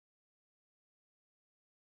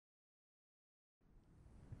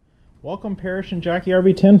Welcome Parrish and Jackie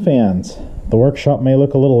RV-10 fans. The workshop may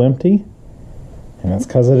look a little empty, and that's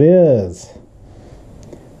because it is.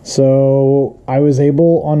 So I was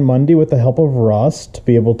able on Monday with the help of Russ to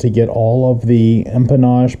be able to get all of the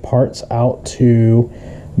empennage parts out to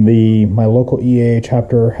my local EAA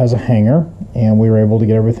chapter has a hangar, and we were able to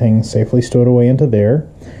get everything safely stowed away into there.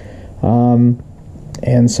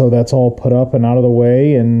 And so that's all put up and out of the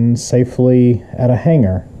way and safely at a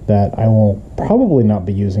hangar that I will probably not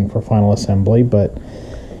be using for final assembly, but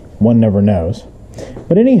one never knows.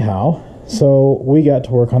 But anyhow, so we got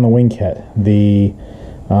to work on the wing kit. The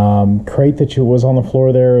crate that was on the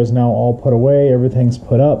floor there is now all put away. Everything's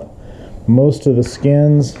put up. Most of the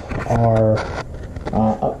skins are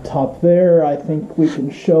up top there. I think we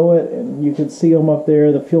can show it, and you can see them up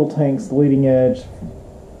there. The fuel tanks, the leading edge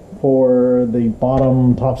for the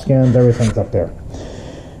bottom top skins, everything's up there.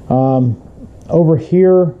 Over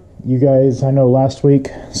here, you guys, I know last week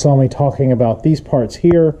saw me talking about these parts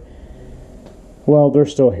here. Well, they're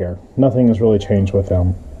still here. Nothing has really changed with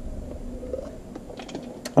them.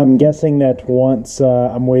 I'm guessing that once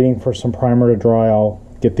I'm waiting for some primer to dry, I'll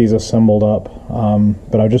get these assembled up.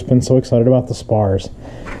 But I've just been so excited about the spars.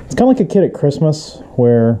 It's kind of like a kid at Christmas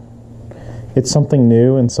where it's something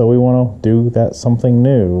new, and so we want to do that something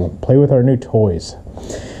new. Play with our new toys.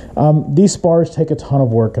 These spars take a ton of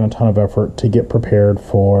work and a ton of effort to get prepared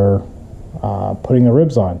for putting the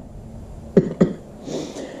ribs on.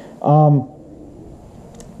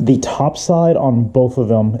 The top side on both of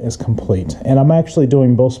them is complete, and I'm actually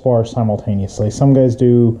doing both spars simultaneously. Some guys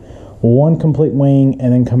do one complete wing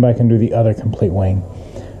and then come back and do the other complete wing.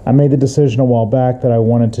 I made the decision a while back that I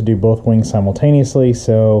wanted to do both wings simultaneously,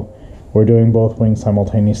 so we're doing both wings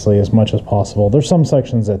simultaneously as much as possible. There's some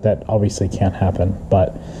sections that obviously can't happen,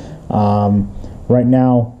 but right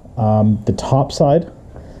now, the top side,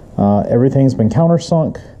 everything's been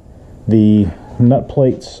countersunk. The nut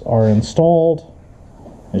plates are installed,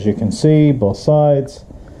 as you can see, both sides,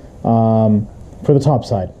 for the top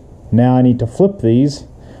side. Now I need to flip these,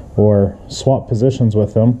 or swap positions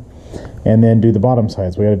with them, and then do the bottom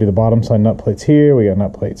sides. We got to do the bottom side nut plates here, we got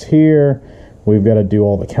nut plates here, we've got to do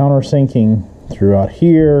all the countersinking throughout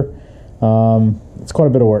here. It's quite a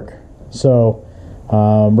bit of work. So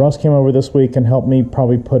Russ came over this week and helped me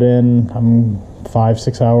probably put in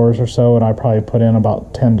 5-6 hours or so, and I probably put in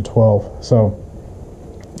about 10 to 12. So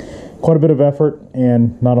quite a bit of effort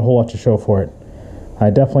and not a whole lot to show for it. I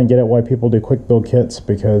definitely get it why people do quick build kits,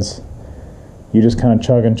 because you just kind of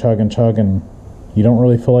chug and chug and chug and you don't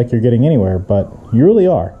really feel like you're getting anywhere, but you really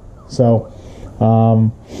are. So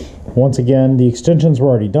once again, the extensions were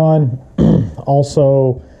already done.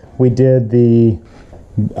 Also, we did the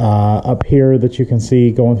up here that you can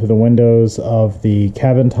see going through the windows of the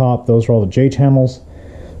cabin top. Those are all the J channels.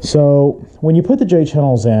 So when you put the J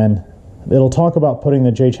channels in, it'll talk about putting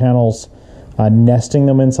the J channels, nesting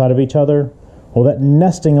them inside of each other. Well, that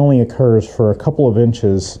nesting only occurs for a couple of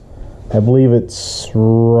inches. I believe it's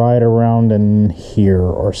right around in here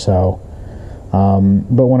or so.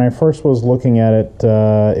 But when I first was looking at it,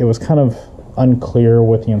 it was kind of unclear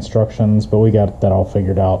with the instructions, but we got that all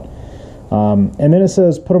figured out. And then it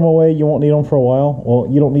says, put them away, you won't need them for a while.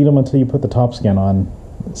 Well, you don't need them until you put the top skin on.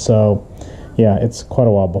 So, yeah, it's quite a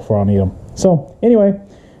while before I'll need them. So, anyway,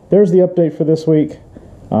 there's the update for this week.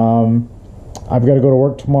 I've got to go to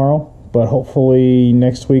work tomorrow, but hopefully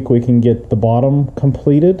next week we can get the bottom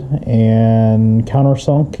completed and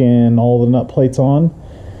countersunk and all the nut plates on,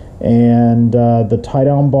 and the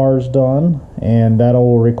tie-down bars done, and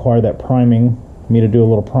that'll require that priming, me to do a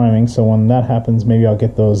little priming. So when that happens, maybe I'll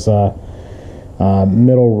get those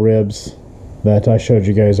middle ribs that I showed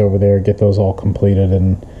you guys over there, get those all completed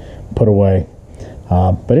and put away.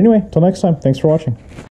 But anyway, till next time, thanks for watching.